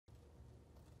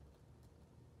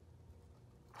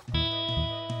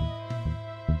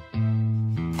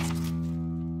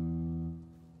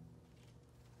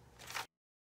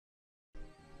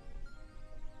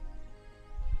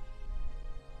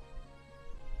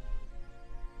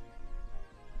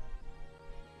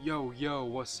Yo,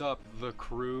 what's up, the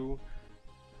crew?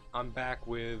 I'm back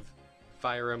with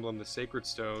Fire Emblem the Sacred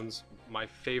Stones, my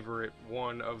favorite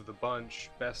one of the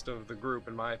bunch, best of the group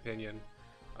in my opinion.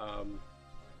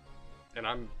 And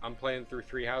I'm playing through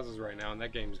 3 houses right now, and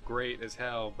that game's great as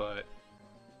hell, but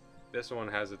this one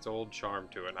has its old charm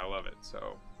to it, and I love it.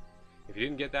 So, if you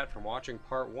didn't get that from watching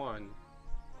part 1,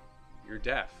 you're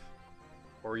deaf,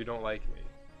 or you don't like me.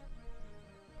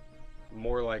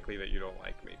 More likely that you don't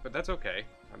like me, but that's okay.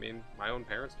 I mean, my own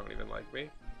parents don't even like me,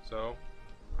 so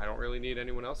I don't really need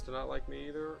anyone else to not like me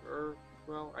either, or,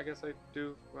 well, I guess I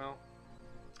do. Well,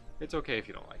 it's okay if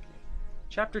you don't like me.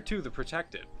 Chapter 2, The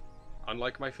Protected.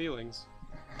 Unlike my feelings,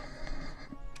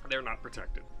 they're not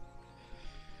protected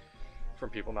from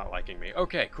people not liking me.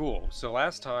 Okay, cool. So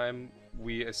last time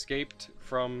we escaped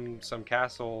from some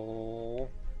castle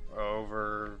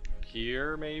over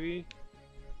here, maybe?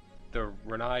 The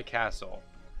Renai Castle.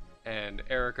 And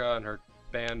Erica and her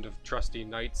band of trusty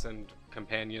knights and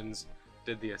companions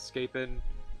did the escaping,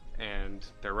 and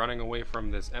they're running away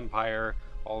from this empire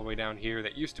all the way down here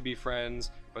that used to be friends,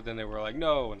 but then they were like,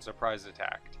 no, and surprise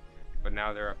attacked. But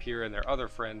now they're up here in their other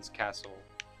friend's castle,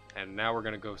 and now we're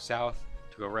gonna go south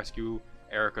to go rescue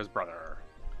Erica's brother.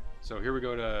 So here we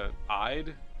go to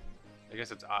Ide. I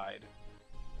guess it's Ide.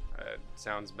 It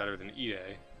sounds better than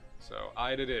Ide. So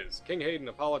Ide it is. King Hayden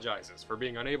apologizes for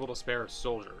being unable to spare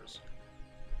soldiers.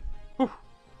 Whew.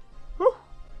 Whew.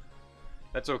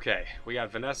 That's okay. We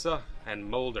got Vanessa and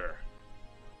Mulder.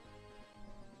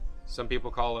 Some people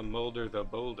call him Mulder the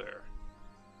Boulder.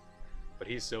 But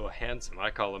he's so handsome, I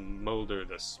call him Mulder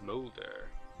the Smolder.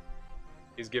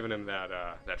 He's giving him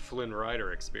that Flynn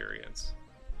Rider experience.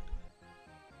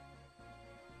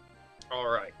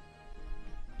 Alright.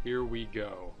 Here we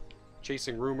go.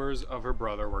 Chasing rumors of her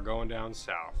brother, we're going down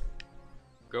south.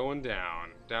 Going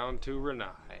down to Renai.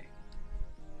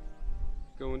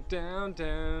 Going down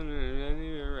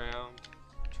and around.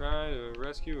 Trying to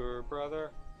rescue her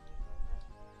brother.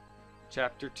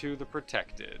 Chapter 2, The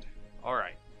Protected.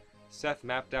 Alright. Seth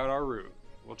mapped out our route.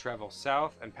 We'll travel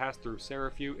south and pass through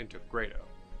Seraphiu into Grado.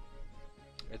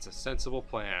 It's a sensible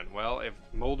plan. Well, if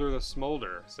Mulder the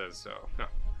Smolder says so,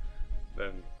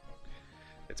 then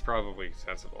it's probably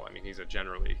sensible. I mean, he's a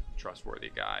generally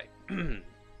trustworthy guy.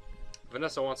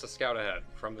 Vanessa wants to scout ahead.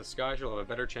 From the sky, she'll have a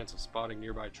better chance of spotting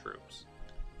nearby troops.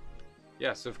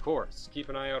 Yes, of course. Keep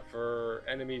an eye out for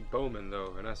enemy bowmen,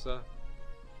 though, Vanessa.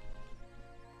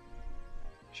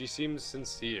 She seems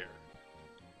sincere.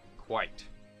 Quite.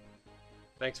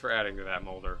 Thanks for adding to that,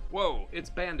 Mulder. Whoa, it's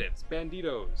bandits!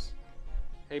 Banditos!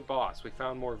 Hey boss, we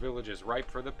found more villages ripe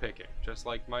for the picking. Just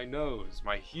like my nose,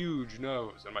 my huge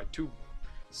nose, and my 2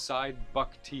 side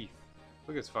buck teeth.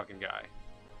 Look at this fucking guy.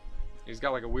 He's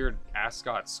got like a weird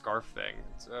ascot scarf thing.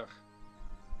 It's, ugh.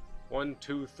 1,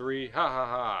 2, 3, ha ha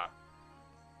ha!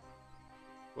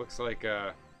 Looks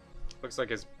like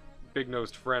his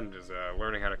big-nosed friend is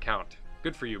learning how to count.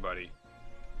 Good for you, buddy.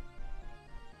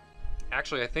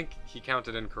 Actually, I think he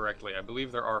counted incorrectly. I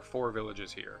believe there are 4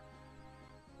 villages here.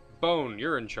 Bone,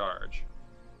 you're in charge.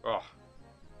 Oh.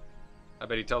 I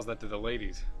bet he tells that to the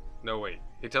ladies. No, wait.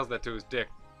 He tells that to his dick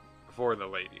before the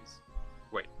ladies.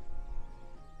 Wait.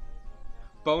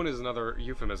 Bone is another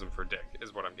euphemism for dick,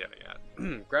 is what I'm getting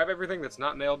at. Grab everything that's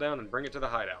not nailed down and bring it to the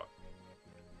hideout.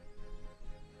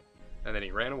 And then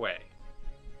he ran away.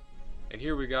 And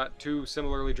here we got 2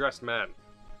 similarly dressed men.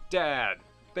 Dad!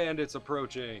 Bandits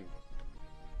approaching!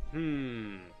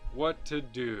 What to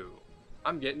do?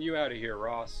 I'm getting you out of here,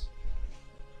 Ross.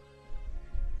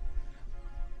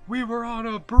 We were on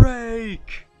a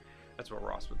break! That's what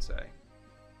Ross would say.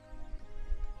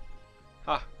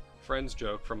 Ha! Friends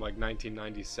joke from like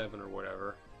 1997 or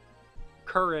whatever.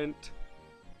 Current!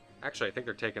 Actually, I think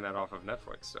they're taking that off of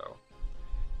Netflix, so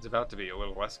it's about to be a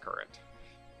little less current.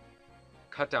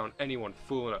 Cut down anyone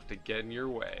fool enough to get in your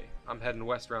way. I'm heading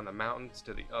west around the mountains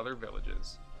to the other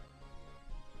villages.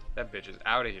 That bitch is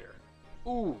out of here.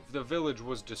 Ooh, the village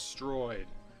was destroyed.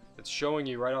 It's showing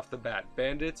you right off the bat.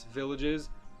 Bandits, villages,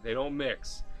 they don't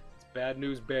mix. It's bad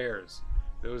news bears.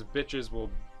 Those bitches will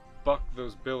buck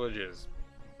those villages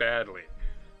badly.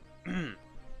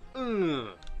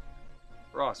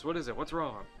 Ross, what is it? What's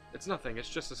wrong? It's nothing. It's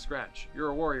just a scratch. You're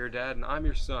a warrior, Dad, and I'm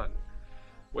your son.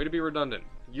 Way to be redundant.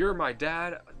 You're my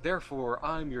dad, therefore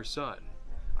I'm your son.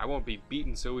 I won't be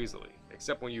beaten so easily,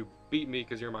 except when you beat me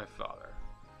because you're my father.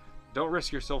 Don't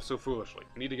risk yourself so foolishly.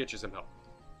 I need to get you some help.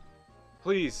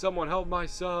 Please, someone help my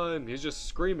son! He's just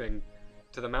screaming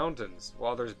to the mountains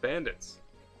while there's bandits.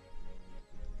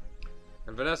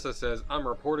 And Vanessa says, I'm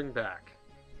reporting back.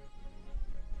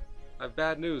 I have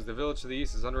bad news. The village to the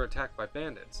east is under attack by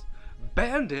bandits.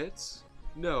 Bandits?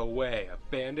 No way, a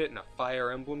bandit in a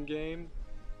Fire Emblem game?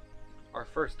 Our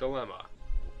first dilemma.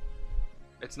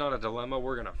 It's not a dilemma,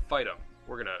 we're gonna fight him.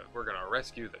 We're gonna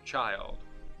rescue the child.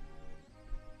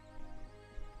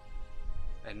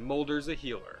 And Mulder's a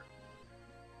healer.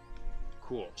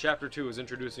 Cool. Chapter 2 is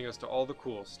introducing us to all the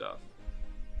cool stuff.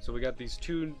 So we got these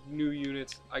 2 new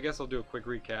units. I guess I'll do a quick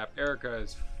recap. Erica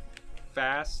is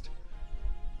fast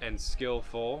and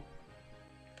skillful.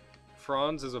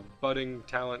 Franz is a budding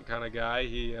talent kind of guy.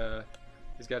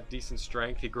 He's got decent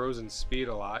strength. He grows in speed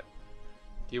a lot.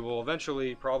 He will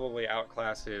eventually probably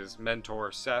outclass his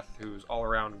mentor Seth, who's all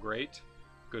around great.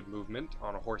 Good movement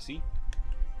on a horsey.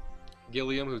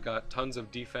 Gilliam, who's got tons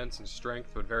of defense and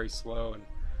strength, but very slow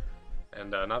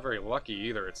and not very lucky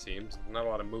either, it seems. Not a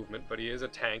lot of movement, but he is a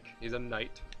tank. He's a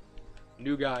knight.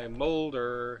 New guy,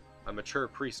 Mulder, a mature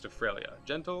priest of Frelia.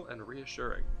 Gentle and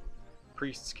reassuring.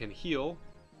 Priests can heal.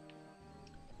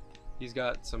 He's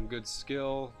got some good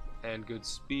skill and good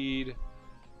speed.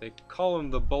 They call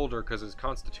him the Boulder because his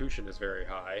constitution is very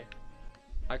high.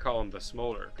 I call him the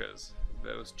Smolder because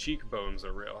those cheekbones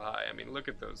are real high. I mean, look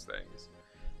at those things.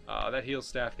 That heal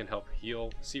staff can help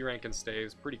heal. C rank and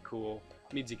staves, pretty cool.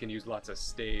 Means he can use lots of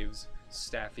staves,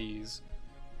 staffies.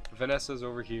 Vanessa's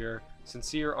over here.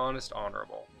 Sincere, honest,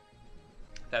 honorable.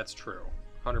 That's true.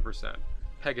 100%.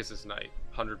 Pegasus Knight.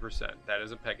 100%. That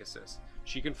is a Pegasus.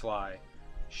 She can fly.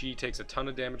 She takes a ton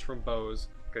of damage from bows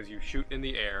because you shoot in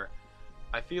the air.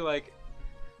 I feel like...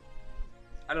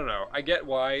 I don't know. I get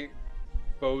why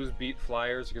bows beat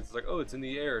flyers because it's like, oh, it's in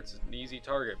the air, it's an easy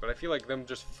target. But I feel like them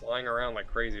just flying around like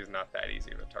crazy is not that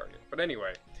easy of a target. But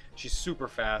anyway, she's super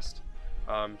fast.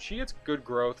 She gets good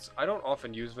growths. I don't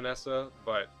often use Vanessa,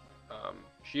 but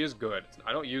she is good.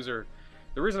 I don't use her.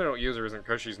 The reason I don't use her isn't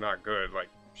because she's not good. Like,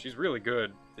 she's really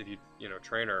good if you know,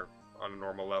 train her on a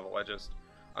normal level.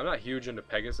 I'm not huge into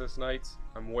Pegasus Knights.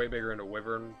 I'm way bigger into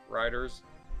Wyvern Riders,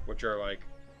 which are like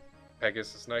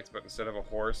Pegasus Knights, but instead of a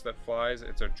horse that flies,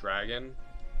 it's a dragon.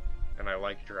 And I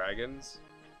like dragons.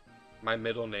 My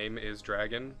middle name is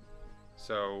Dragon,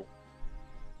 so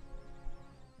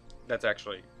that's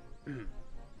actually...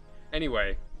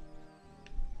 Anyway,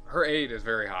 her aid is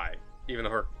very high, even though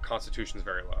her constitution is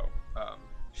very low.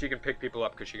 She can pick people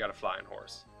up because she got a flying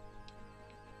horse.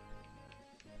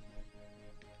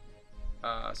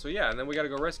 So yeah, and then we gotta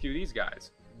go rescue these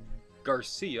guys.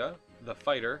 Garcia, the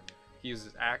fighter, he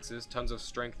uses axes, tons of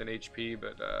strength and HP,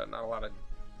 but not a lot of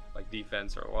like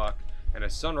defense or luck. And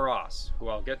his son Ross, who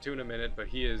I'll get to in a minute, but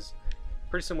he is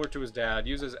pretty similar to his dad,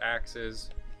 uses axes.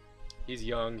 He's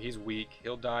young, he's weak,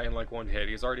 he'll die in like one hit.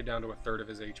 He's already down to a third of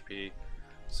his HP.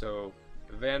 So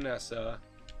Vanessa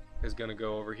is gonna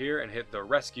go over here and hit the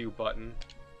rescue button.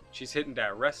 She's hitting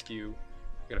that rescue.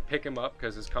 Gonna pick him up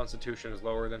because his constitution is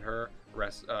lower than her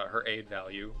aid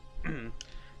value.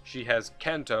 She has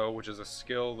Kento, which is a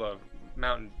skill of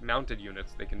mounted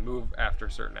units. They can move after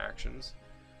certain actions.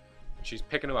 And she's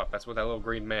picking him up. That's what that little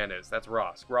green man is. That's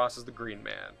Ross. Ross is the green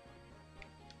man.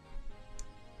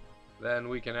 Then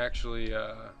we can actually,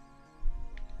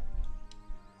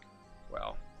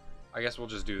 well, I guess we'll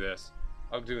just do this.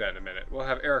 I'll do that in a minute. We'll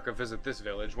have Erica visit this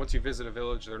village. Once you visit a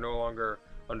village, they're no longer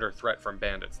under threat from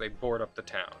bandits. They board up the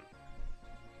town.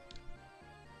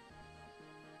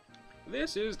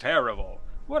 This is terrible.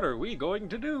 What are we going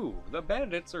to do? The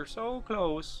bandits are so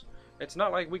close. It's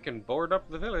not like we can board up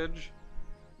the village.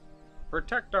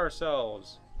 Protect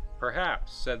ourselves.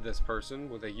 Perhaps, said this person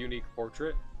with a unique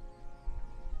portrait.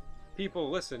 People,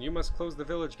 listen, you must close the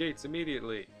village gates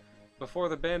immediately, before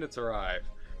the bandits arrive.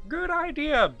 Good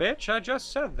idea, bitch, I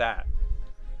just said that.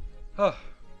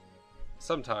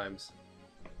 Sometimes,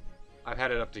 I've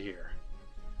had it up to here.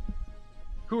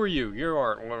 Who are you? You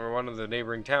aren't one of the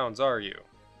neighboring towns, are you?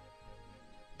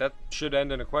 That should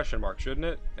end in a question mark, shouldn't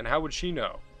it? And how would she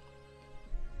know?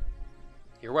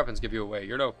 Your weapons give you away.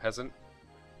 You're no peasant.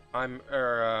 I'm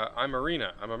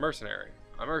Irina. I'm a mercenary.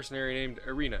 I'm a mercenary named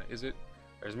Irina. Is it?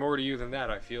 There's more to you than that,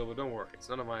 I feel, but don't worry. It's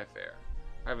none of my affair.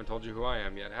 I haven't told you who I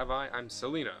am yet, have I? I'm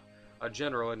Selena, a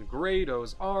general in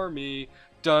Grado's army.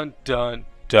 Dun dun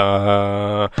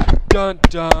dun. Dun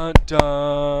dun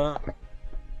dun.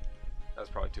 That's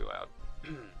probably too loud.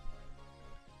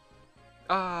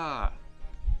 Ah!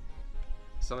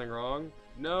 Something wrong?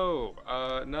 No,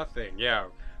 nothing. Yeah,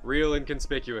 real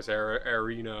inconspicuous,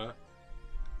 Irina.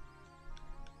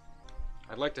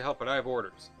 I'd like to help, but I have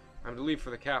orders. I'm to leave for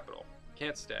the capital.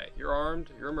 Can't stay. You're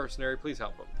armed, you're a mercenary, please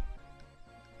help him.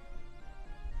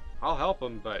 I'll help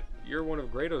him, but you're one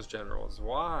of Grado's generals.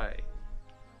 Why?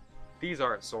 These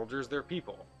aren't soldiers, they're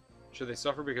people. Should they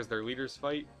suffer because their leaders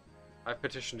fight? I've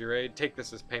petitioned your aid. Take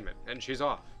this as payment. And she's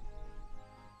off.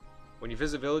 When you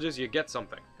visit villages, you get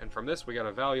something. And from this, we got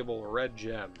a valuable red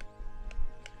gem.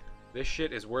 This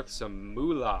shit is worth some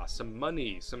moolah, some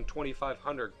money, some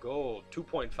 2,500 gold,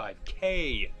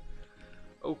 2.5k.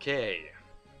 Okay.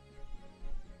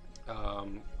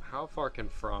 How far can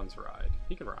Franz ride?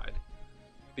 He can ride.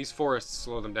 These forests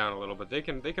slow them down a little, but they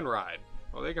can ride.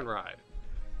 Oh, they can ride.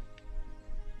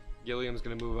 Gilliam's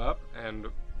gonna move up, and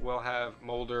we'll have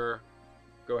Mulder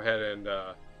go ahead and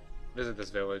visit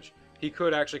this village. He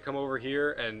could actually come over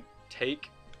here and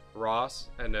take Ross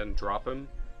and then drop him,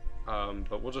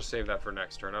 but we'll just save that for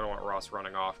next turn. I don't want Ross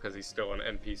running off because he's still an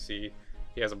NPC.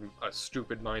 He has a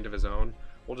stupid mind of his own.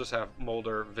 We'll just have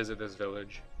Mulder visit this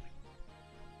village.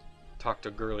 Talk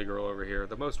to girly girl over here.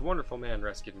 The most wonderful man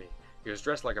rescued me. He was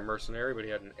dressed like a mercenary, but he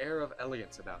had an air of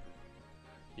elegance about him.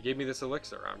 He gave me this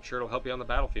elixir. I'm sure it'll help you on the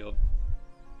battlefield.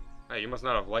 Hey, you must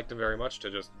not have liked him very much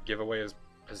to just give away his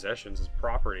possessions, his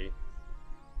property.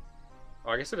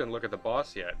 Oh, I guess I didn't look at the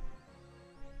boss yet.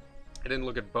 I didn't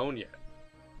look at Bone yet.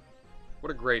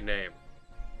 What a great name.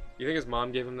 You think his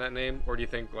mom gave him that name? Or do you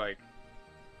think, like...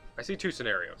 I see two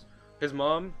scenarios. His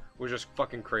mom was just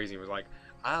fucking crazy. He was like,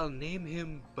 I'll name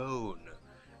him Bone.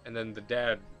 And then the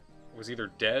dad was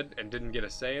either dead and didn't get a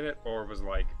say in it, or was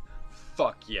like,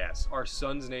 fuck yes, our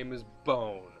son's name is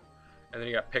Bone. And then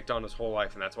he got picked on his whole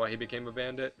life, and that's why he became a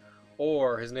bandit.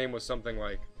 Or his name was something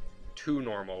like too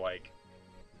normal, like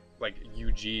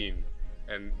Eugene.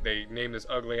 And they named this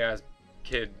ugly ass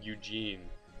kid Eugene.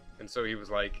 And so he was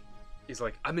like, he's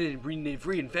like, I'm gonna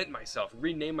reinvent myself,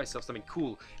 rename myself something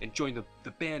cool, and join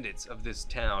the bandits of this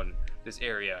town, this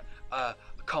area.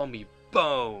 Call me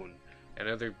Bone. And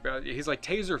he's like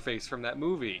Taserface from that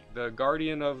movie, the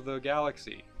Guardian of the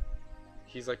Galaxy.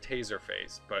 He's like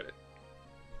Taserface, but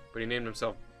he named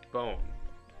himself Bone.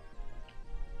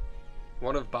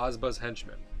 One of Bazba's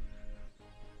henchmen.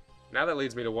 Now that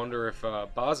leads me to wonder if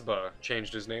Bazba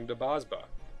changed his name to Bazba,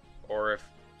 or if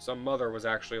some mother was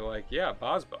actually like, yeah,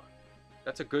 Bazba.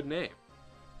 That's a good name.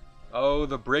 Oh,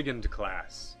 the Brigand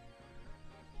class.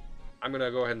 I'm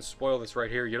gonna go ahead and spoil this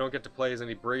right here. You don't get to play as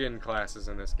any Brigand classes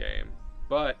in this game.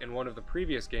 But in one of the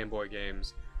previous Game Boy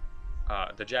games,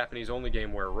 the Japanese-only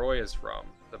game where Roy is from,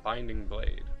 the Binding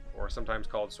Blade, or sometimes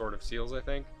called Sword of Seals, I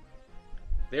think,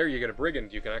 there you get a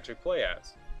Brigand you can actually play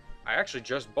as. I actually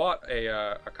just bought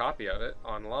a copy of it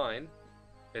online.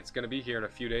 It's gonna be here in a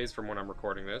few days from when I'm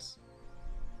recording this.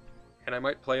 And I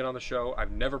might play it on the show.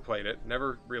 I've never played it,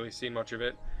 never really seen much of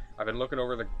it. I've been looking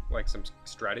over some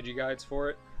strategy guides for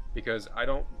it, because I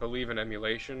don't believe in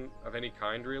emulation of any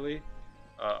kind, really.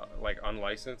 Like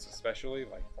unlicensed, especially,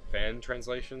 like fan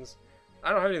translations.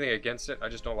 I don't have anything against it, I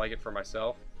just don't like it for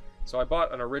myself. So I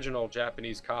bought an original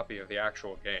Japanese copy of the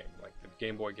actual game, like the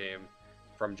Game Boy game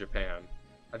from Japan.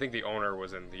 I think the owner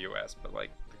was in the US, but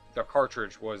like the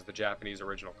cartridge was the Japanese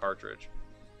original cartridge.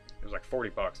 It was like 40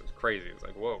 bucks, it was crazy, it was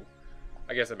like, whoa.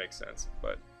 I guess it makes sense,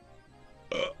 but...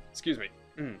 excuse me.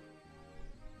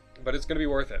 But it's going to be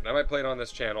worth it, and I might play it on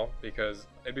this channel, because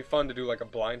it'd be fun to do like a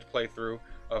blind playthrough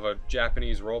of a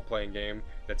Japanese role-playing game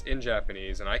that's in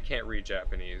Japanese, and I can't read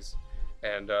Japanese,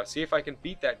 and see if I can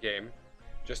beat that game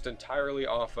just entirely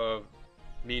off of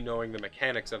me knowing the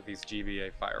mechanics of these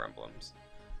GBA Fire Emblems.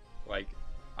 Like,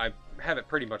 I have it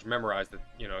pretty much memorized that,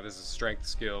 you know, this is strength,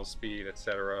 skill, speed,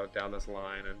 etc. down this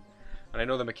line, and I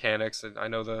know the mechanics, and I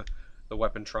know the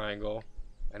weapon triangle,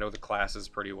 I know the classes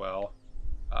pretty well.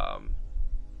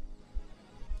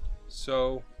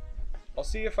 So I'll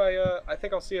see if I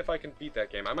think I'll see if I can beat that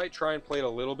game. I might try and play it a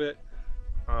little bit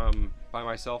by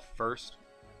myself first,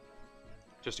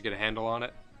 just to get a handle on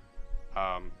it,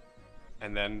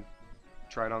 and then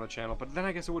try it on the channel. But then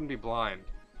I guess it wouldn't be blind.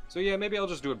 So yeah, maybe I'll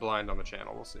just do it blind on the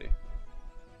channel. We'll see.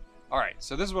 Alright,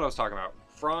 so this is what I was talking about.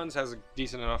 Franz has a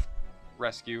decent enough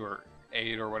rescue or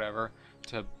aid or whatever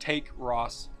to take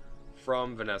Ross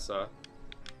from Vanessa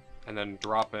and then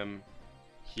drop him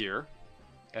here.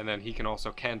 And then he can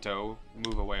also Kanto,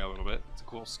 move away a little bit. It's a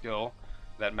cool skill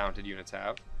that mounted units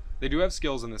have. They do have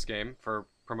skills in this game for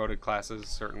promoted classes,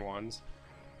 certain ones.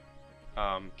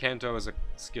 Kanto is a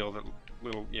skill that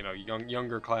little, you know,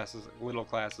 younger classes, little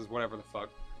classes, whatever the fuck,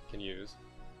 can use.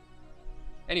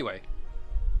 Anyway,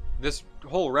 this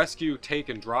whole rescue, take,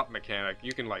 and drop mechanic,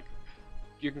 you can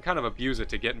kind of abuse it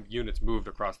to get units moved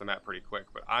across the map pretty quick,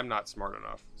 but I'm not smart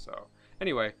enough, so.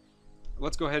 Anyway,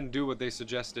 let's go ahead and do what they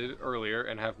suggested earlier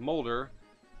and have Mulder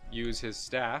use his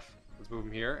staff. Let's move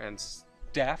him here and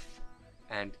staff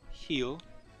and heal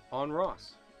on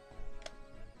Ross.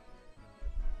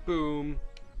 Boom.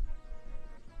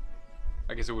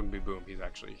 I guess it wouldn't be boom, he's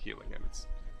actually healing him.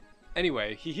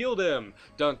 Anyway, he healed him!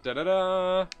 Dun da da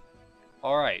da!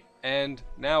 Alright, and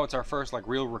now it's our first, like,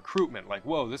 real recruitment. Like,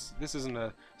 whoa, this isn't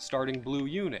a starting blue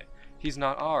unit. He's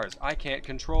not ours. I can't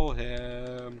control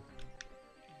him.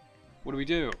 What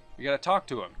do? You gotta talk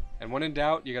to him. And when in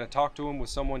doubt, you gotta talk to him with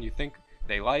someone you think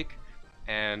they like.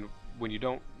 And when you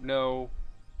don't know,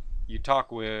 you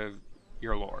talk with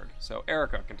your lord. So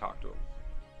Erica can talk to him.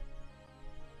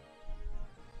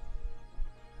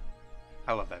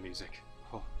 I love that music.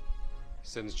 Oh,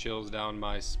 sends chills down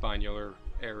my spinular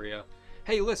area.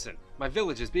 Hey, listen, my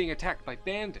village is being attacked by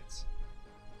bandits.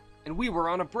 And we were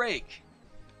on a break.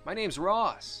 My name's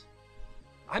Ross.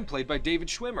 I'm played by David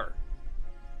Schwimmer.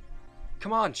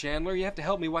 Come on, Chandler, you have to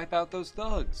help me wipe out those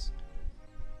thugs.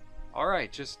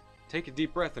 Alright, just take a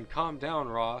deep breath and calm down,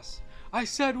 Ross. I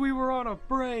said we were on a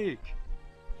break.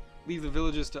 Leave the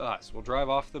villages to us. We'll drive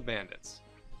off the bandits.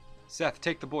 Seth,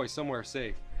 take the boy somewhere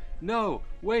safe. No,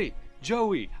 wait,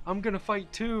 Joey, I'm gonna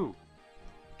fight too.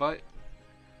 But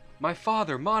my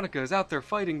father, Monica, is out there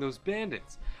fighting those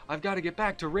bandits. I've got to get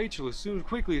back to Rachel as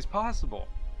quickly as possible.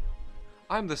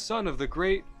 I'm the son of the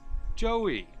great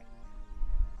Joey.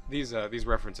 These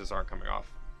references aren't coming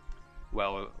off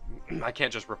well. I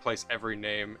can't just replace every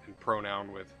name and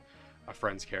pronoun with a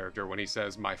friend's character when he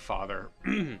says my father.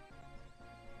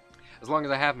 As long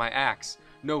as I have my axe,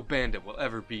 no bandit will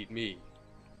ever beat me.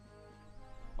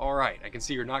 Alright, I can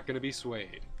see you're not going to be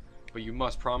swayed, but you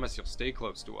must promise you'll stay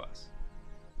close to us.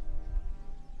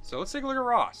 So let's take a look at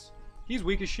Ross. He's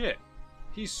weak as shit.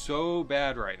 He's so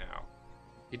bad right now.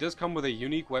 He does come with a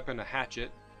unique weapon, a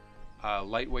hatchet.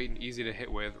 Lightweight and easy to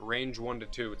hit with. Range 1 to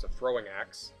 2. It's a throwing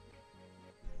axe.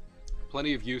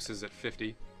 Plenty of uses at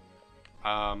 50.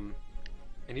 And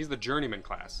he's the journeyman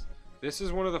class. This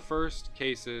is one of the first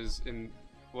cases in...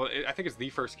 Well, I think it's the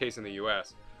first case in the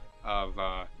US of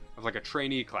like a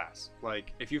trainee class.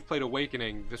 Like, if you've played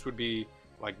Awakening, this would be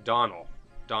like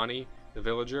Donnie, the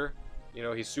villager. You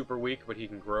know, he's super weak, but he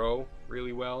can grow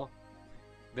really well.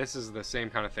 This is the same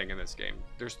kind of thing in this game.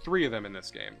 There's 3 of them in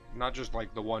this game, not just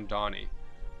like the one Donnie.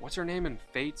 What's her name in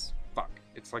Fates? Fuck.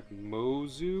 It's like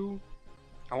Mozu?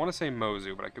 I want to say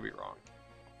Mozu, but I could be wrong.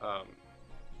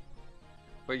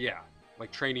 But yeah,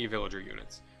 like trainee villager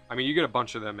units. I mean, you get a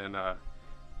bunch of them in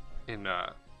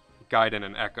Gaiden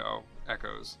and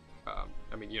Echoes.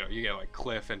 I mean, you know, you get like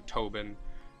Cliff and Tobin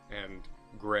and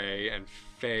Gray and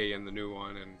Faye in the new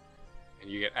one, and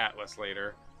you get Atlas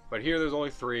later. But here there's only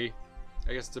 3.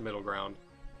 I guess it's a middle ground.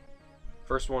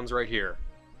 First one's right here.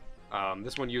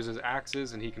 This one uses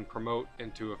axes, and he can promote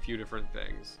into a few different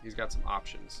things. He's got some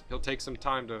options. He'll take some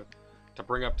time to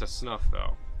bring up to snuff,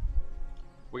 though.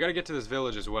 We gotta get to this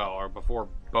village as well, or before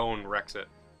Bone wrecks it.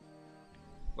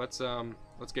 Let's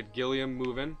get Gilliam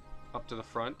moving up to the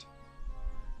front.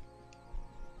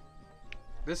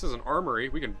 This is an armory.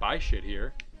 We can buy shit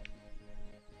here.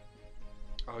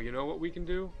 Oh, you know what we can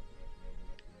do?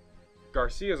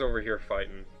 Garcia's over here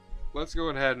fighting. Let's go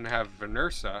ahead and have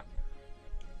Venersa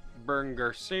burn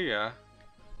Garcia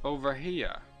over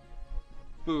here.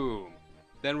 Boom.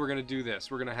 Then we're gonna do this.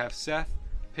 We're gonna have Seth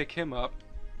pick him up.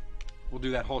 We'll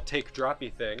do that whole take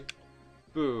droppy thing.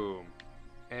 Boom.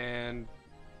 And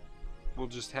we'll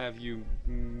just have you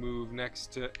move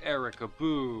next to Erica.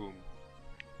 Boom.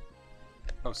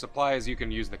 Oh, supplies, you can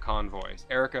use the convoys.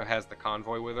 Erica has the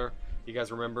convoy with her. You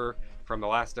guys remember from the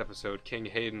last episode, King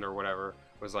Hayden or whatever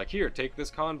was like, here, take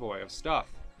this convoy of stuff.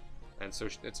 And so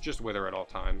it's just with her at all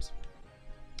times.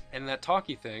 And that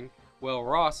talkie thing, well,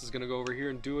 Ross is going to go over here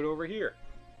and do it over here.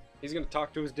 He's going to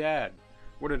talk to his dad.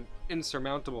 What an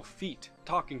insurmountable feat,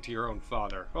 talking to your own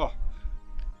father. Oh.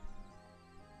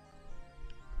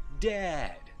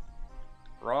 Dad.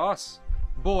 Ross?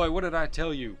 Boy, what did I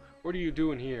tell you? What are you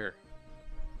doing here?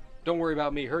 Don't worry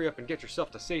about me. Hurry up and get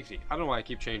yourself to safety. I don't know why I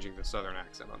keep changing the southern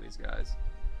accent on these guys.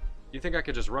 You think I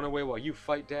could just run away while you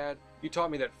fight, Dad? You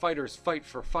taught me that fighters fight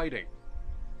for fighting.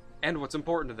 And what's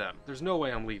important to them. There's no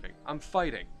way I'm leaving. I'm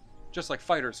fighting. Just like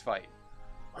fighters fight.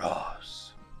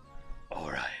 Ross.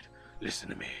 Alright, listen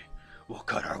to me. We'll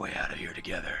cut our way out of here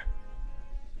together.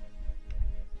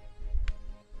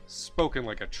 Spoken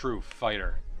like a true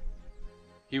fighter.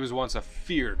 He was once a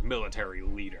feared military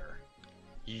leader.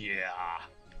 Yeah.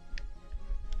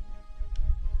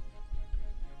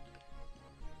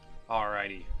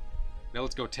 Alrighty. Now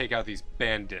let's go take out these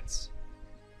bandits.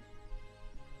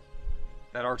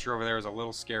 That archer over there is a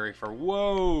little scary for...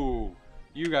 Whoa!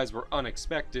 You guys were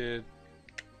unexpected.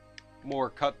 More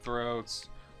cutthroats.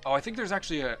 Oh, I think there's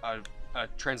actually a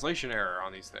translation error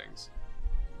on these things.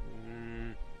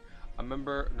 I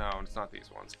remember... No, it's not these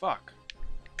ones. Fuck.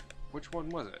 Which one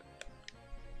was it?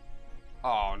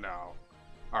 Oh, no.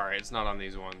 Alright, it's not on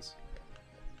these ones.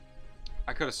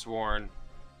 I could have sworn...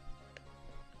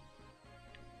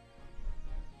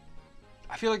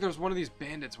 I feel like there's one of these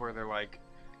bandits where they're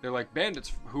like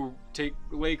bandits who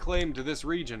lay claim to this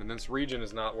region, and this region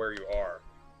is not where you are.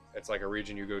 It's like a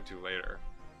region you go to later.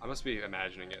 I must be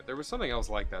imagining it. There was something else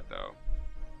like that though.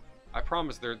 I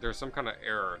promise there's some kind of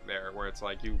error there where it's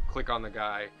like you click on the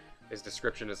guy, his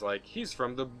description is like he's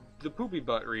from the poopy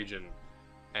butt region,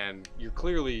 and you're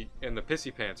clearly in the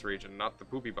pissy pants region, not the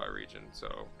poopy butt region.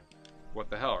 So, what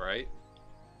the hell, right?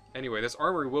 Anyway, this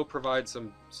armory will provide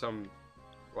some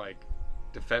like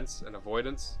defense and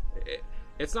avoidance.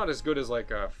 It's not as good as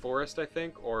like a forest, I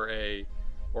think, or a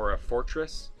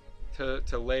fortress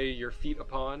to lay your feet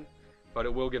upon, but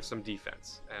it will give some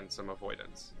defense and some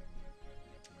avoidance.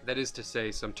 That is to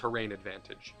say, some terrain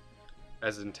advantage,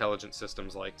 as intelligent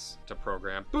systems likes to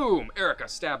program. Boom! Erica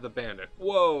stabbed the bandit.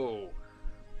 Whoa!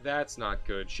 That's not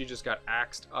good. She just got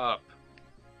axed up.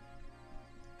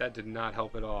 That did not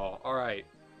help at all. Alright.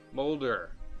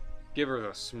 Molder. Give her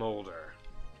the smolder.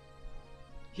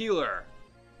 Healer.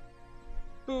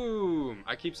 Boom!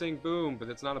 I keep saying boom, but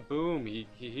it's not a boom. He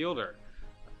healed her.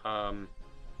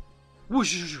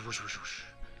 Whoosh, whoosh, whoosh, whoosh, whoosh.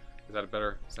 Is that a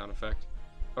better sound effect?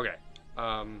 Okay.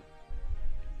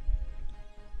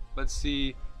 Let's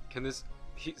see. Can this...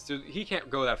 So he can't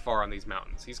go that far on these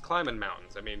mountains. He's climbing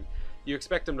mountains. I mean, you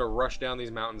expect him to rush down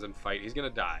these mountains and fight. He's gonna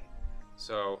die.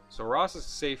 So Ross is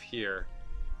safe here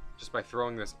just by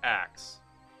throwing this axe.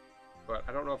 But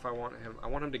I don't know if I want him... I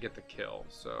want him to get the kill,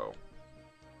 so...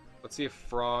 Let's see if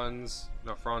Franz...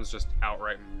 No, Franz just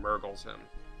outright murgles him.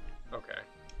 Okay.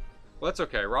 Well, that's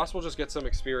okay. Ross will just get some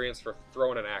experience for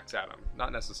throwing an axe at him,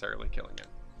 not necessarily killing him.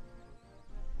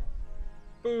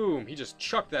 Boom! He just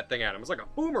chucked that thing at him. It's like a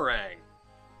boomerang!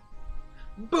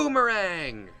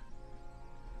 Boomerang!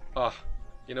 Ugh.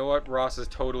 You know what? Ross is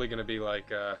totally gonna be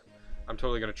like, I'm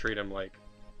totally gonna treat him like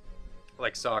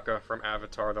Sokka from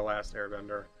Avatar: The Last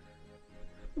Airbender.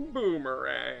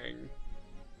 Boomerang!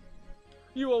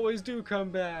 You always do come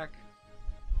back!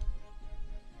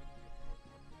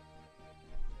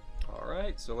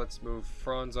 Alright, so let's move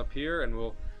Franz up here and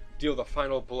we'll deal the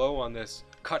final blow on this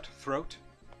cutthroat.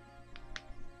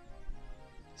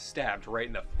 Stabbed right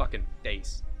in the fucking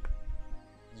face.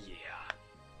 Yeah.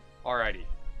 Alrighty.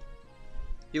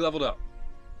 He leveled up.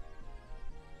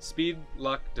 Speed,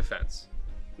 luck, defense.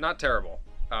 Not terrible.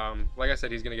 Like I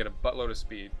said, he's gonna get a buttload of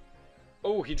speed.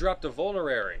 Oh, he dropped a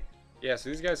vulnerary. Yeah, so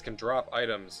these guys can drop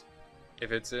items.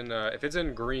 If it's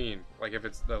in green, like if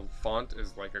the font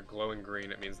is like a glowing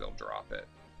green, it means they'll drop it.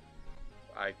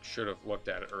 I should have looked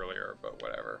at it earlier, but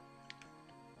whatever.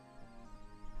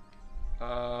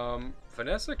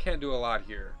 Vanessa can't do a lot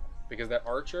here because that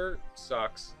archer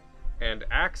sucks, and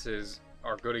axes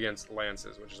are good against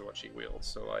lances, which is what she wields.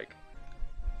 So like,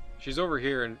 she's over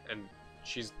here and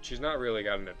she's not really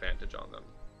got an advantage on them.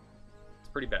 It's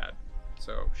pretty bad.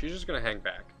 So she's just gonna hang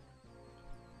back.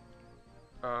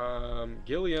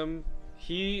 Gilliam,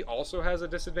 he also has a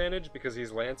disadvantage because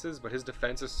he's lances, but his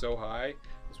defense is so high,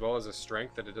 as well as his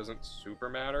strength, that it doesn't super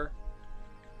matter.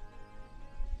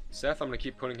 Seth, I'm going to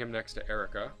keep putting him next to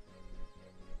Erica.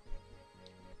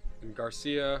 And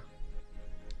Garcia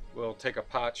will take a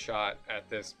pot shot at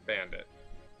this bandit.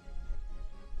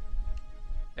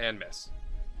 And miss.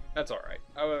 That's alright.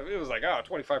 It was like,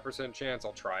 25% chance,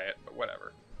 I'll try it, but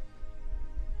whatever.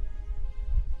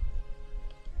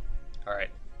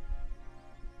 Alright.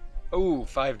 Oh,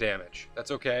 5 damage. That's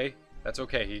okay. That's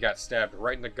okay. He got stabbed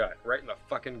right in the gut. Right in the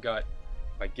fucking gut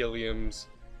by Gilliam's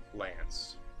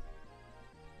lance.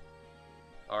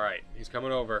 Alright, he's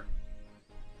coming over.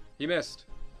 He missed.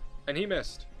 And he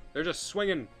missed. They're just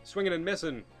swinging and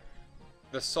missing.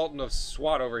 The Sultan of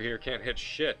SWAT over here can't hit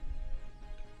shit.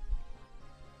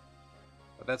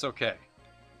 But that's okay.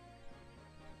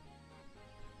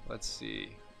 Let's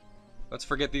see. Let's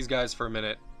forget these guys for a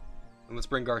minute. And let's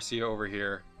bring Garcia over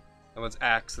here. And let's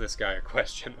ask this guy a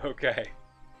question. Okay.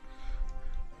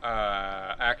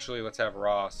 Actually, let's have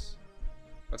Ross.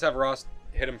 Let's have Ross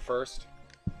hit him first.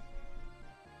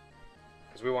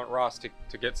 Because we want Ross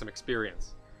to get some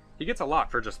experience. He gets a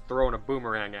lot for just throwing a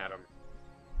boomerang at him.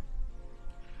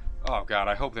 Oh god,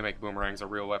 I hope they make boomerangs a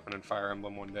real weapon in Fire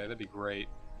Emblem one day. That'd be great.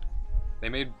 They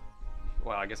made...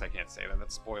 Well, I guess I can't say that.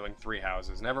 That's spoiling 3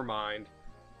 houses. Never mind.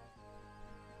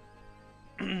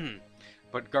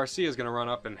 But Garcia's gonna run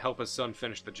up and help his son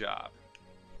finish the job.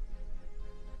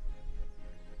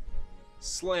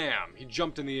 Slam! He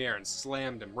jumped in the air and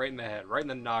slammed him right in the head, right in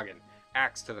the noggin.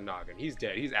 Axe to the noggin. He's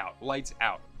dead. He's out. Lights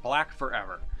out. Black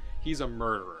forever. He's a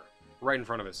murderer. Right in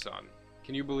front of his son.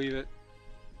 Can you believe it?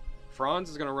 Franz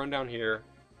is gonna run down here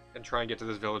and try and get to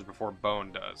this village before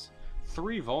Bone does.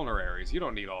 3 vulneraries. You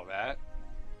don't need all that.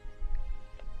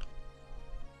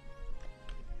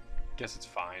 Guess it's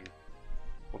fine.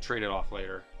 We'll trade it off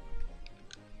later.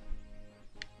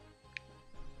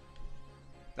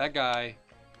 That guy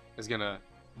is gonna...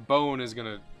 Bone is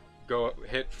gonna go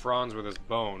hit Franz with his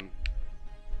bone.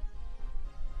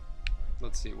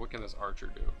 Let's see, what can this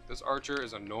archer do? This archer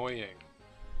is annoying.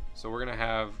 So we're gonna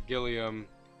have Gilliam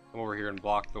come over here and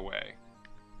block the way.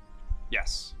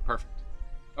 Yes, perfect.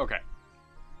 Okay.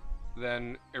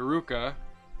 Then Erika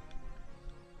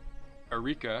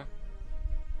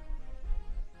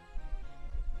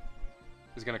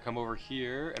is gonna come over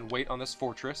here and wait on this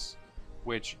fortress,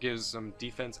 which gives some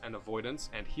defense and avoidance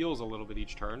and heals a little bit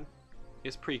each turn.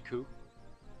 Is pretty cool.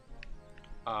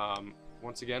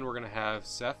 Once again, we're gonna have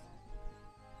Seth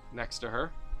next to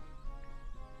her.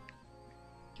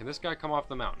 Can this guy come off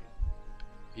the mountain?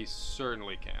 He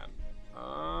certainly can.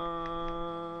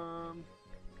 I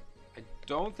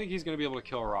don't think he's gonna be able to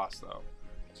kill Ross though.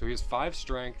 So he has 5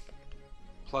 strength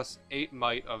plus 8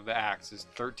 might of the axe is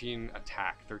 13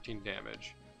 attack, 13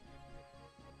 damage.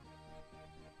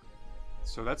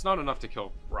 So that's not enough to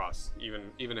kill Ross,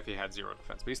 even if he had 0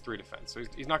 defense. But he's 3 defense, so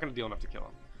he's not going to deal enough to kill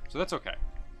him. So that's okay.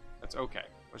 That's okay.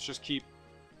 Let's just keep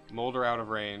Mulder out of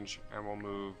range, and we'll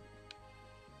move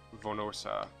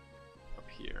Vonosa up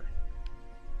here.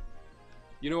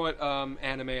 You know what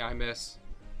anime I miss?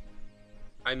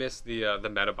 I miss the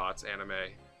Metabots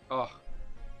anime. Oh,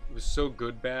 it was so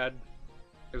good bad.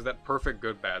 It was that perfect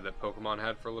good bad that Pokemon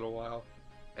had for a little while.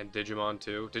 And Digimon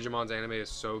too. Digimon's anime is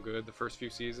so good the first few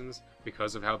seasons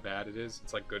because of how bad it is.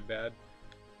 It's like good bad.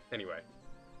 Anyway.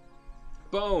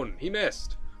 Bone, he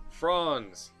missed.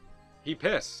 Franz, he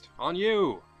pissed on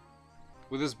you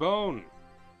with his bone.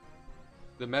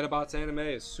 The Metabots anime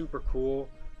is super cool.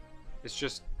 It's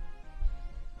just...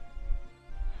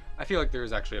 I feel like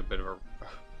there's actually a bit of a...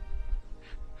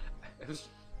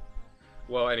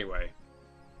 Well, anyway.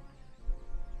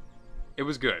 It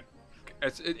was good.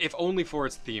 If only for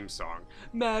its theme song.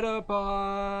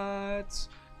 Metabots,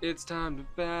 it's time to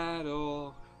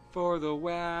battle for the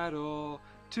waddle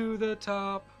to the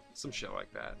top. Some shit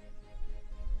like that.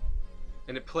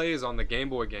 And it plays on the Game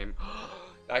Boy game.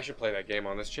 I should play that game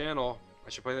on this channel. I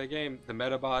should play that game. The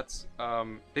Metabots,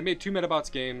 they made 2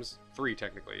 Metabots games, 3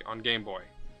 technically, on Game Boy.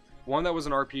 One that was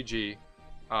an RPG,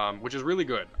 which is really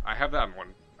good. I have that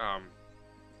one.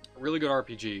 Really good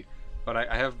RPG. But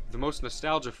I have the most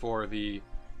nostalgia for the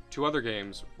 2 other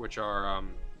games, which are,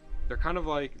 they're kind of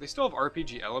like, they still have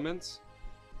RPG elements.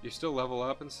 You still level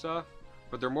up and stuff,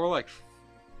 but they're more like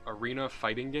arena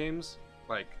fighting games.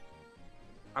 Like,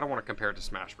 I don't want to compare it to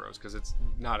Smash Bros. Because it's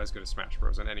not as good as Smash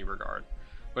Bros. In any regard.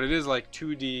 But it is like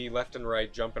 2D, left and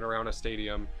right, jumping around a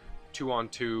stadium,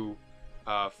 2-on-2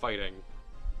 fighting.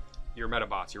 Your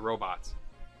Metabots, your robots.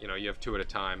 You know, you have 2 at a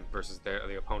time versus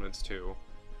the opponent's 2.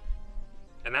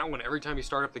 And that one, every time you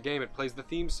start up the game, it plays the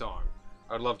theme song.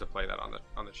 I'd love to play that on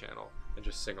the channel and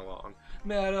just sing along.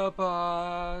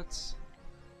 Metabots,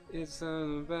 it's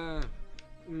the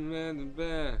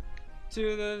bad,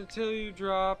 till you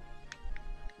drop.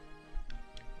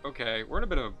 Okay, we're in a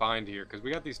bit of a bind here because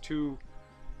we got these 2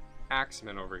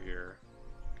 axemen over here,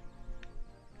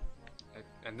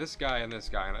 and this guy, and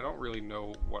I don't really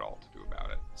know what all to do about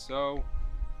it. So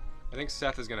I think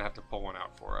Seth is gonna have to pull one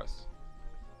out for us.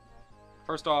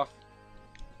 First off,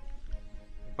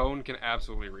 Bone can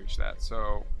absolutely reach that,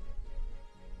 so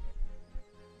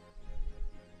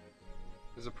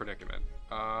this is a predicament.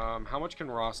 How much can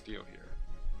Ross deal here?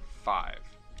 5.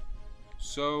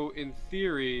 So, in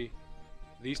theory,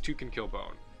 these 2 can kill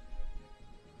Bone.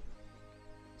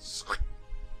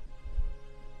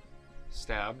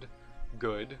 Stabbed.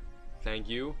 Good. Thank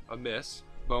you. A miss.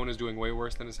 Bone is doing way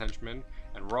worse than his henchman.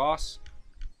 And Ross,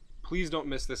 please don't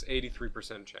miss this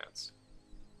 83% chance.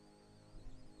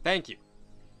 Thank you.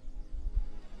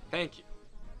 Thank you.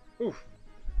 Oof.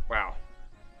 Wow.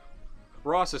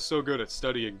 Ross is so good at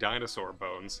studying dinosaur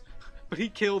bones, but he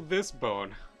killed this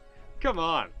bone. Come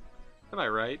on. Am I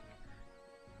right?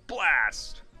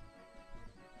 Blast!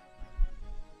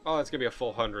 Oh, that's gonna be a full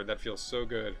 100. That feels so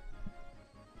good.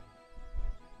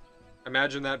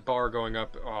 Imagine that bar going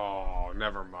up. Oh,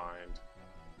 never mind.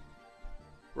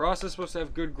 Ross is supposed to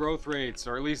have good growth rates,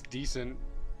 or at least decent.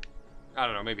 I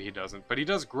don't know, maybe he doesn't. But he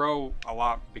does grow a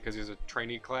lot because he's a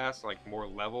trainee class, like more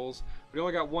levels. But he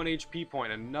only got 1 HP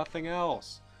point and nothing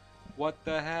else. What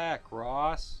the heck,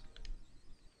 Ross?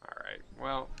 Alright,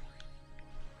 well.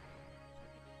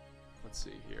 Let's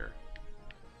see here.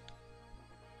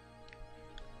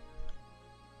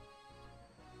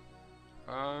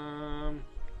 I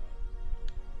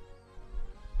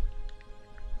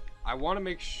want to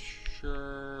make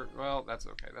sure... Well, that's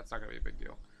okay. That's not going to be a big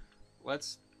deal.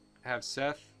 Let's have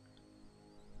Seth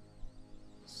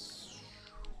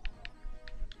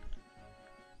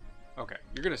Okay,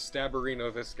 you're gonna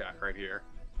stabberino this guy right here.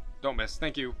 Don't miss.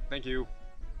 Thank you. Thank you.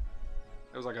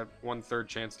 It was like a 1/3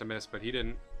 chance to miss, but he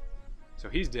didn't. So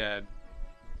he's dead.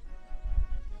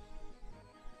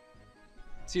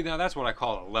 See, now that's what I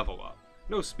call a level up.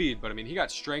 No speed, but I mean, he got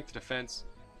strength, defense,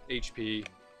 HP.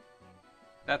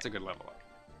 That's a good level up.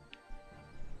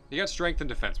 He got strength and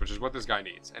defense, which is what this guy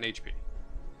needs, and HP.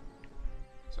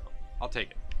 So, I'll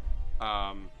take it.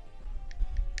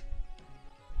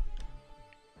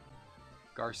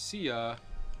 Garcia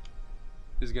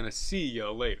is gonna see you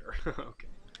later. Okay.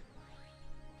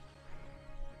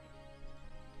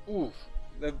 Oof.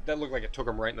 That looked like it took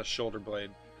him right in the shoulder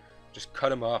blade. Just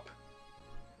cut him up.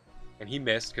 And he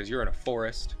missed because you're in a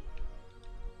forest.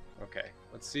 Okay,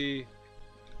 let's see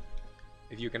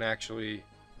if you can actually...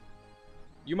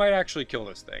 You might actually kill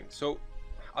this thing, so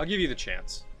I'll give you the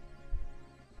chance.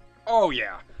 Oh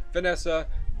yeah, Vanessa,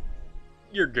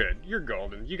 you're good. You're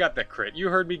golden. You got that crit. You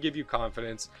heard me give you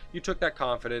confidence. You took that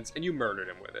confidence and you murdered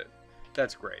him with it.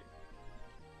 That's great.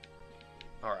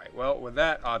 Alright, well, with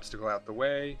that obstacle out the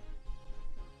way,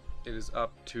 it is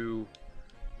up to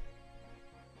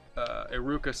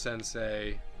Iruka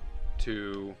Sensei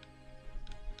to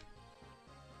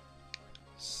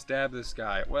stab this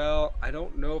guy. Well, I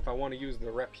don't know if I want to use the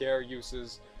rapier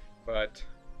uses, but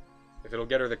if it'll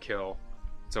get her the kill,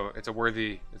 so it's a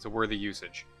worthy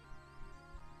usage.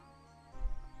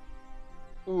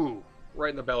 Ooh, right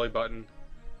in the belly button.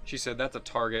 She said that's a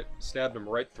target. Stabbed him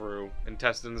right through.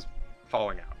 Intestines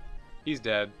falling out. He's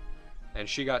dead, and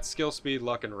she got skill, speed,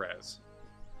 luck, and res.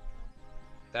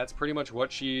 That's pretty much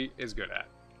what she is good at.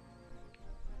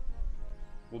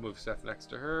 We'll move Seth next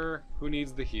to her. Who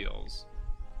needs the heals?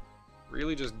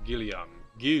 Really just Guillaume.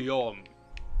 Guillaume.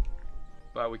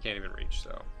 But we can't even reach,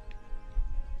 so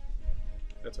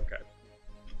that's okay.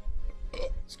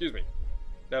 Excuse me.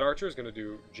 That archer is going to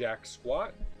do jack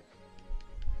squat.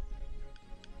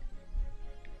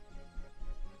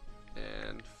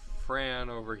 And Fran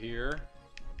over here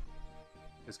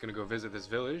is going to go visit this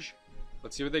village.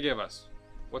 Let's see what they give us.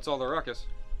 What's all the ruckus?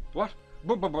 What?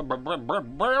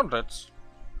 Bandits!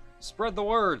 Spread the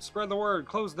word, spread the word,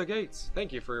 close the gates.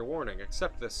 Thank you for your warning.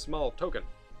 Accept this small token.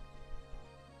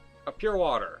 A pure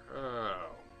water.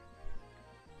 Oh.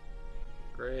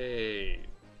 Great.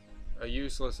 A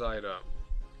useless item.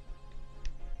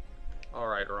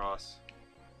 Alright, Ross.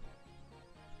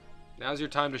 Now's your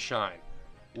time to shine.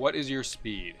 What is your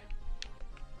speed?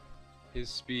 His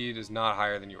speed is not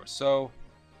higher than yours. So,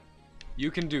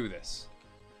 you can do this.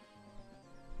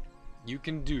 You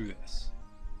can do this.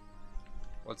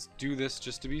 Let's do this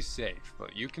just to be safe,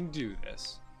 but you can do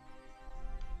this.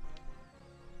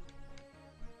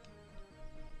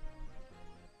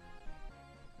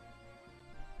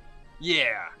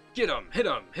 Yeah! Get him! Hit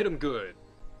him good!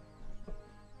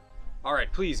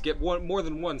 Alright, please, get more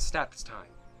than one stat this time.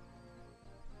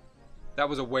 That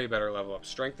was a way better level up.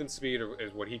 Strength and speed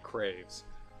is what he craves.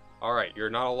 Alright, you're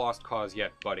not a lost cause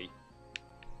yet, buddy.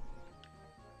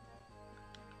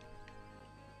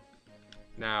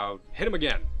 Now, hit him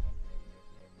again.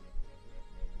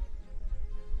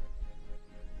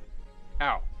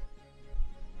 Ow.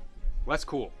 Well, that's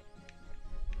cool.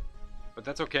 But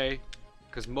that's okay,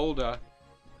 because Molda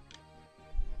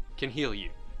can heal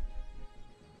you.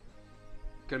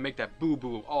 Gonna make that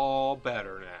boo-boo all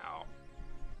better now.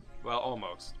 Well,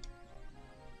 almost.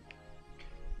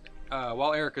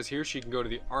 While Erica's here, she can go to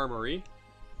the armory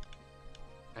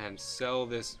and sell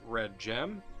this red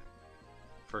gem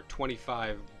for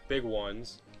 25 big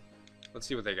ones. Let's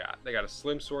see what they got. They got a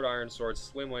slim sword, iron sword,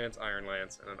 slim lance, and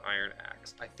an iron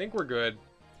axe. I think we're good.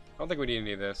 I don't think we need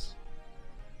any of this.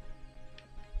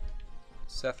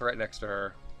 Seth right next to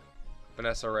her.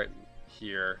 Vanessa right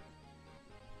here.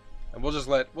 And we'll just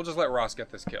let Ross get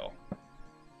this kill.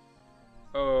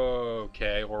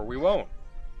 Okay, or we won't.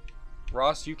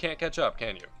 Ross, you can't catch up,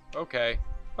 can you? Okay.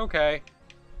 Okay.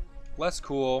 Less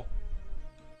cool.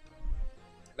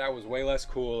 That was way less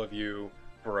cool of you,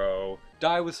 bro.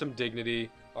 Die with some dignity,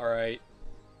 alright?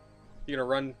 You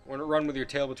gonna run with your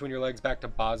tail between your legs back to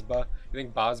Bosba? You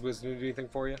think Bosba's gonna do anything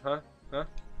for you, huh? Huh?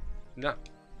 No.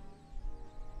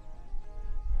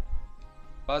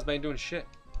 Bosba ain't doing shit.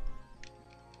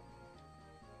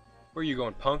 Where are you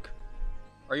going, punk?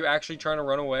 Are you actually trying to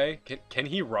run away? Can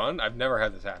he run? I've never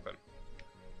had this happen.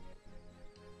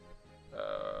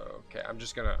 Okay, I'm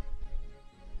just gonna...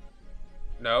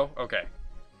 No? Okay.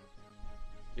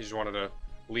 He just wanted to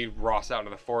lead Ross out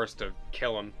into the forest to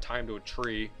kill him, tie him to a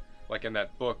tree, like in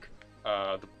that book.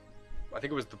 I think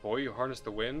it was The Boy Who Harnessed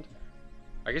the Wind.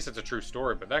 I guess it's a true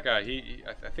story, but that guy,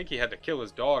 I think he had to kill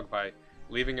his dog by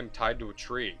leaving him tied to a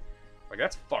tree. Like,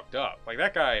 that's fucked up. Like,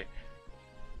 that guy...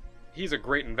 he's a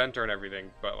great inventor and everything,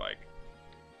 but like,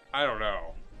 I don't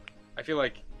know. I feel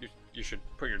like you should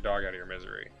put your dog out of your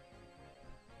misery.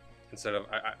 Instead of,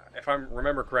 if I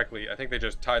remember correctly, I think they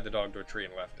just tied the dog to a tree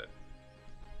and left it.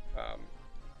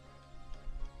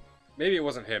 Maybe it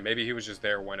wasn't him. Maybe he was just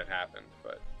there when it happened.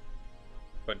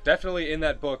 But definitely in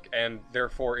that book, and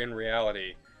therefore in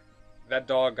reality, that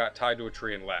dog got tied to a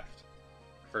tree and left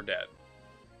for dead,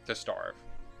 to starve.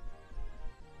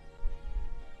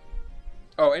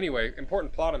 Oh, anyway,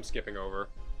 important plot I'm skipping over.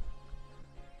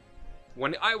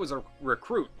 When I was a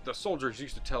recruit, the soldiers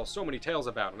used to tell so many tales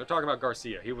about him. They're talking about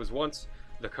Garcia. He was once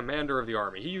the commander of the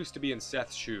army. He used to be in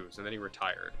Seth's shoes, and then he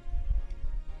retired.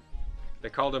 They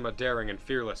called him a daring and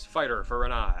fearless fighter for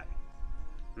an eye.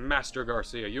 Master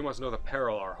Garcia, you must know the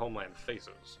peril our homeland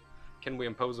faces. Can we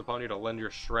impose upon you to lend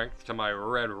your strength to my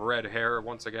red hair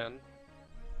once again?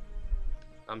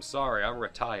 I'm sorry, I'm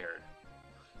retired.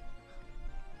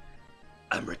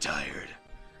 I'm retired.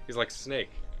 He's like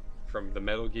Snake from the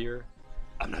Metal Gear.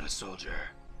 I'm not a soldier.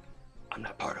 I'm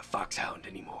not part of Foxhound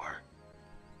anymore.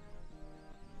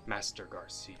 Master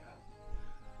Garcia.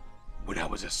 When I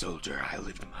was a soldier, I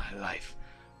lived my life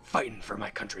fighting for my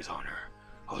country's honor.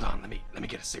 Hold on, let me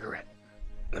get a cigarette.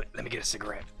 Let me get a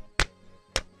cigarette.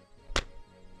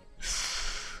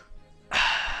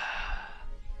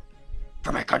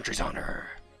 For my country's honor.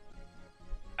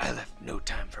 I left no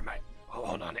time for my...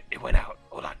 Hold on, it went out.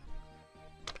 Hold on.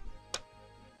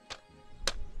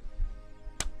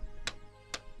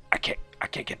 I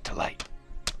can't get to light.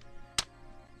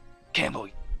 Campbell,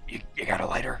 you got a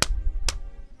lighter?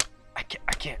 I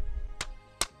can't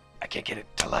get it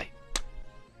to light.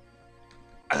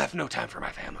 I left no time for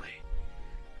my family.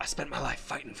 I spent my life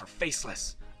fighting for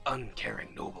faceless,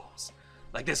 uncaring nobles,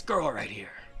 like this girl right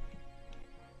here.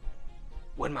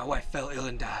 When my wife fell ill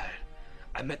and died,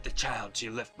 I met the child she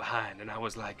left behind, and I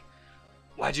was like,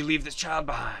 why'd you leave this child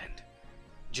behind?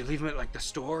 Did you leave him at like the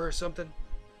store or something?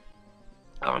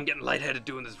 Oh, I'm getting lightheaded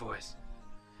doing this voice.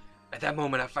 At that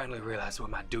moment, I finally realized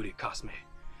what my duty cost me.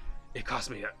 It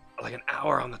cost me like an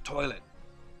hour on the toilet.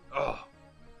 Oh,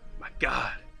 my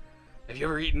God. Have you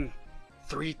ever eaten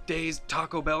 3 days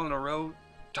Taco Bell in a row?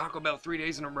 Taco Bell 3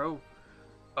 days in a row?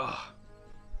 Oh,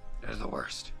 they're the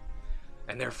worst.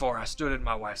 And therefore, I stood at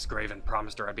my wife's grave and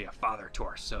promised her I'd be a father to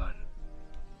our son.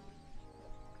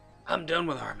 I'm done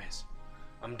with armies.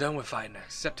 I'm done with fighting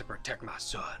except to protect my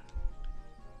son.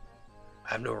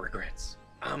 I have no regrets.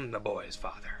 I'm the boy's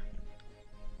father.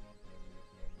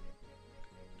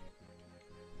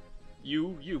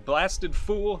 You blasted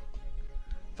fool.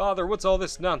 Father, what's all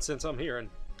this nonsense I'm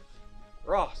hearing?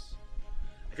 Ross,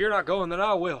 if you're not going, then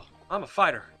I will. I'm a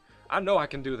fighter. I know I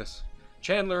can do this.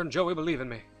 Chandler and Joey believe in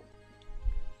me.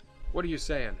 What are you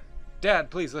saying?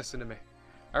 Dad, please listen to me.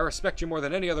 I respect you more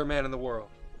than any other man in the world.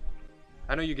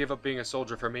 I know you gave up being a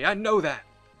soldier for me. I know that.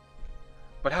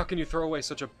 But how can you throw away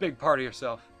such a big part of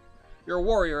yourself? You're a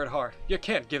warrior at heart. You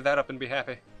can't give that up and be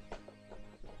happy.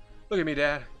 Look at me,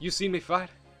 Dad. You seen me fight?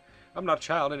 I'm not a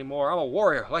child anymore. I'm a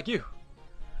warrior, like you.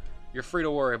 You're free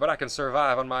to worry, but I can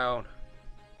survive on my own.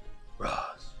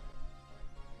 Ross.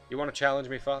 You want to challenge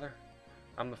me, Father?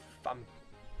 I'm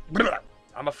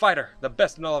a fighter, the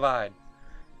best nullified.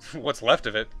 What's left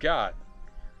of it? God.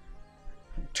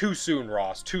 Too soon,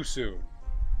 Ross. Too soon.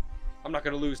 I'm not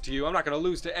going to lose to you. I'm not going to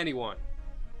lose to anyone.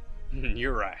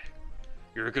 You're right.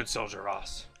 You're a good soldier,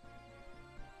 Ross.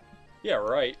 Yeah,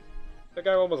 right. That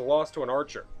guy almost lost to an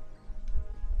archer.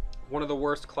 One of the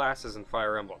worst classes in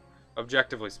Fire Emblem,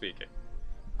 objectively speaking.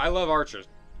 I love archers.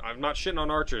 I'm not shitting on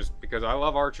archers because I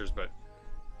love archers, but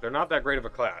they're not that great of a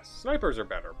class. Snipers are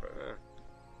better, but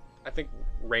I think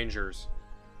rangers,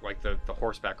 like the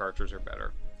horseback archers, are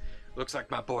better. Looks like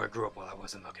my boy grew up while I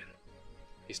wasn't looking.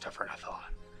 He's tougher than I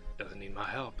thought. Doesn't need my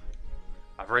help.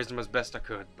 I've raised him as best I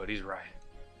could, but he's right.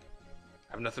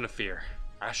 I have nothing to fear.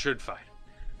 I should fight.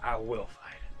 I will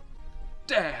fight.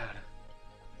 Dad!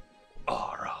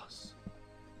 Oh, Ross.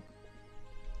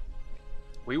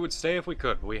 We would stay if we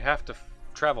could, but we have to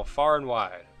travel far and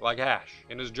wide, like Ash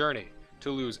in his journey to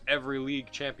lose every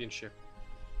league championship.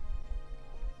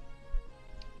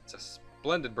 It's a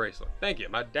splendid bracelet. Thank you.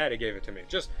 My daddy gave it to me.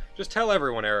 Just tell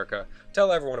everyone, Erica.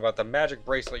 Tell everyone about the magic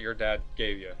bracelet your dad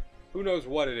gave you. Who knows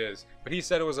what it is, but he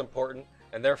said it was important,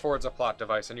 and therefore it's a plot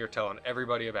device, and you're telling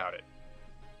everybody about it.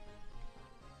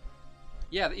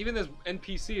 Yeah, even this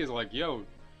NPC is like, yo,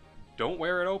 don't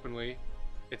wear it openly.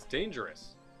 It's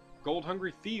dangerous.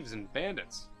 Gold-hungry thieves and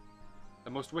bandits. The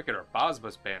most wicked are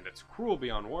Bosbus bandits, cruel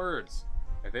beyond words.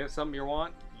 If they have something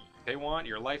they want,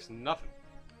 your life's nothing.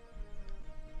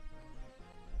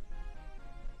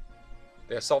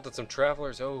 They assaulted some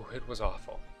travelers. Oh, it was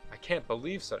awful. I can't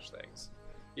believe such things.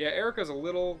 Yeah, Erica's a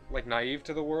little like naive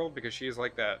to the world because she's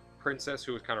like that princess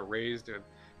who was kind of raised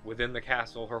within the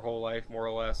castle her whole life, more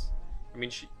or less. I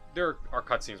mean, there are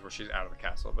cutscenes where she's out of the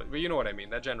castle, but you know what I mean.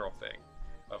 That general thing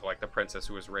of like the princess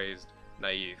who was raised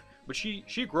naive, but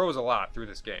she grows a lot through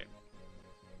this game.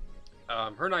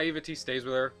 Her naivety stays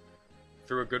with her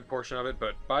through a good portion of it,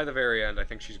 but by the very end, I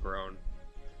think she's grown.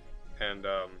 And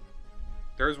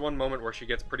there's one moment where she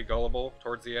gets pretty gullible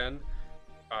towards the end.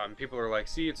 People are like,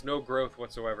 see, it's no growth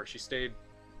whatsoever. She stayed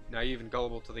naive and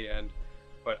gullible to the end.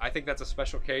 But I think that's a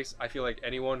special case. I feel like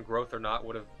anyone, growth or not,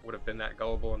 would have been that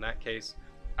gullible in that case.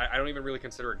 I don't even really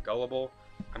consider it gullible.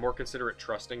 I more consider it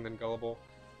trusting than gullible.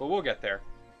 But we'll get there.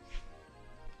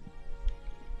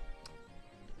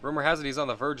 Rumor has it he's on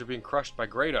the verge of being crushed by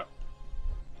Grado.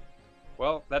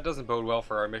 Well, that doesn't bode well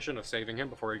for our mission of saving him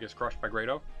before he gets crushed by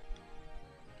Grado.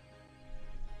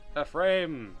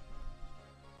 Ephraim!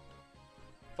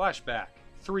 Flashback,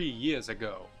 3 years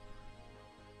ago.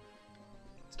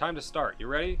 It's time to start. You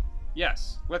ready?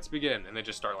 Yes, let's begin. And they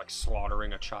just start like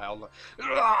slaughtering a child.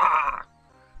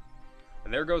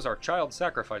 And there goes our child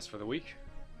sacrifice for the week.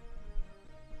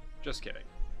 Just kidding.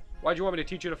 Why'd you want me to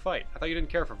teach you to fight? I thought you didn't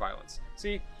care for violence.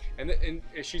 See, and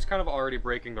she's kind of already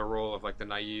breaking the role of like the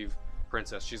naive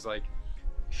princess.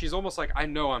 She's almost like, I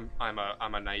know I'm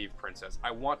a naive princess. I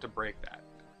want to break that.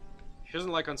 She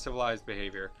doesn't like uncivilized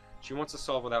behavior. She wants to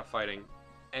solve without fighting,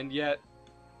 and yet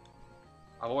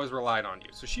I've always relied on you.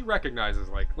 So she recognizes,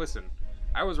 like, listen,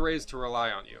 I was raised to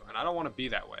rely on you, and I don't want to be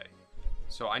that way.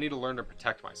 So I need to learn to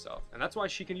protect myself, and that's why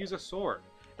she can use a sword.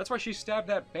 That's why she stabbed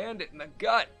that bandit in the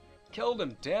gut, killed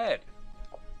him dead.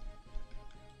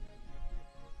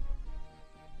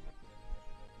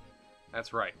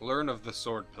 That's right, learn of the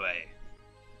sword play.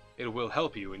 It will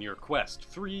help you in your quest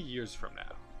 3 years from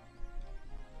now.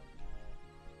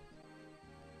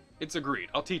 It's agreed.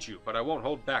 I'll teach you, but I won't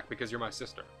hold back because you're my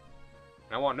sister.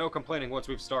 And I want no complaining once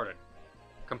we've started.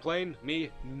 Complain? Me?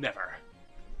 Never.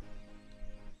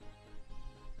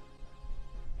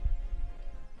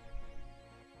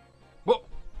 Whoa!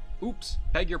 Oops.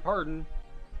 Beg your pardon.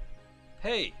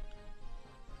 Hey!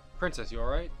 Princess, you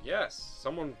alright? Yes.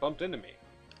 Someone bumped into me.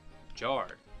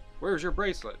 Jarred. Where's your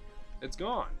bracelet? It's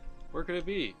gone. Where could it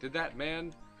be? Did that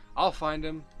man... I'll find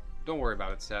him. Don't worry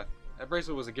about it, Seth. That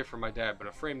bracelet was a gift from my dad, but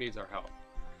Ephraim needs our help.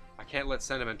 I can't let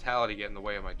sentimentality get in the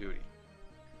way of my duty.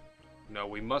 No,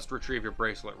 we must retrieve your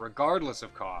bracelet, regardless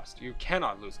of cost. You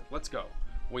cannot lose it. Let's go.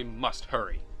 We must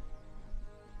hurry.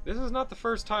 This is not the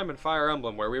first time in Fire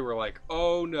Emblem where we were like,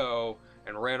 oh no,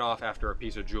 and ran off after a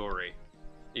piece of jewelry.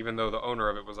 Even though the owner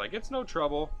of it was like, it's no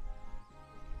trouble.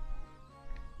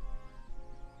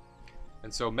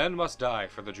 And so men must die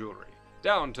for the jewelry.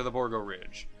 Down to the Borgo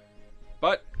Ridge.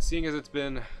 But, seeing as it's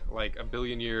been like a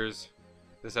billion years,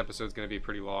 this episode's going to be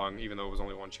pretty long, even though it was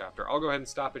only one chapter. I'll go ahead and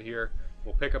stop it here.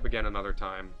 We'll pick up again another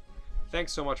time.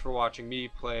 Thanks so much for watching me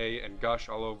play and gush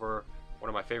all over one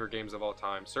of my favorite games of all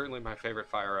time. Certainly my favorite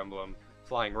Fire Emblem.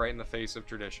 Flying right in the face of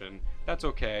tradition. That's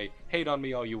okay. Hate on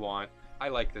me all you want. I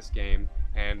like this game.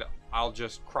 And I'll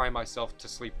just cry myself to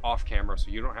sleep off camera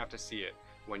so you don't have to see it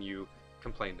when you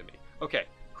complain to me. Okay,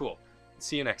 cool.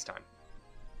 See you next time.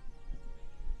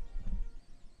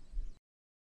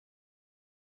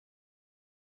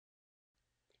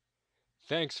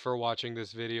 Thanks for watching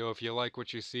this video. If you like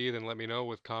what you see, then let me know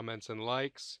with comments and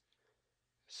likes.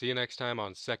 See you next time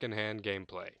on Secondhand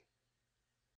Gameplay.